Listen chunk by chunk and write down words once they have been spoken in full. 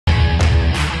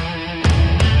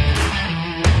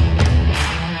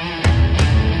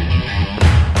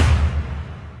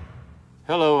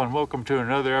and welcome to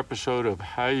another episode of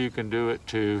How You Can Do It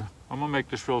Too. I'm gonna make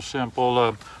this real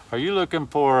simple. Are you looking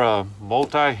for a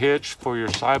multi-hitch for your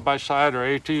side-by-side or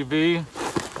ATV?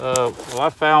 Well, I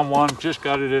found one, just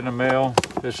got it in the mail.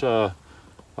 It's a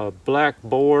black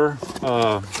Boar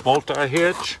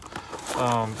multi-hitch.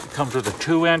 It comes with a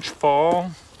 2-inch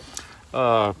ball.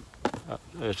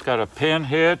 It's got a pin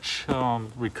hitch,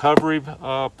 recovery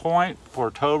point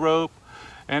for tow rope,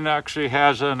 and actually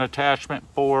has an attachment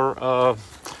for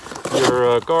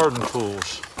your garden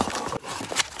tools.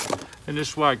 And this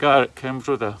is why I got it. Comes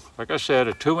with a, like I said,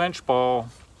 a 2-inch ball,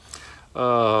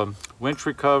 winch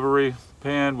recovery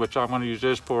pin, which I'm going to use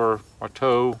this for my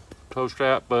tow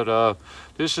strap. But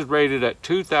this is rated at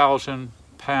 2,000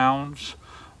 pounds,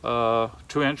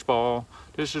 2-inch ball.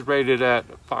 This is rated at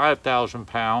 5,000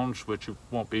 pounds, which you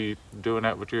won't be doing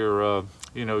that with your,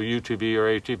 UTV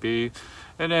or ATV.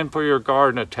 And then for your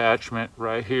garden attachment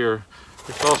right here,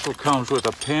 this also comes with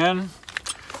a pin.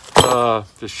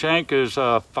 The shank is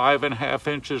 5.5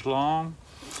 inches long.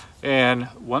 And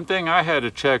one thing I had to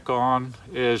check on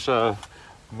is my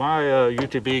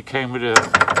UTV came with an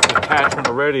attachment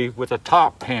already with a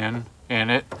top pin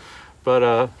in it. But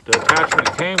the attachment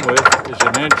it came with is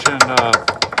 1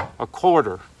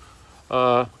 1/4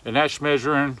 inches. And that's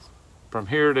measuring from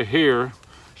here to here.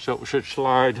 So it should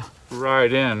slide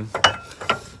right in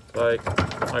like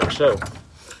so.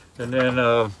 And then,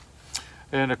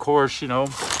 and of course,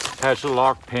 has a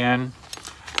lock pin.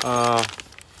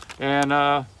 And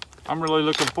I'm really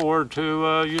looking forward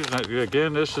to using it.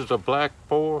 Again, this is a black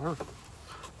Boar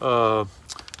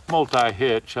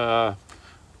multi-hitch. I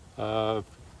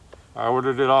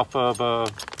ordered it off of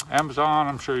Amazon.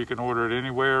 I'm sure you can order it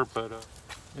anywhere, but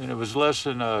and it was less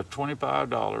than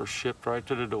 $25 shipped right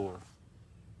to the door.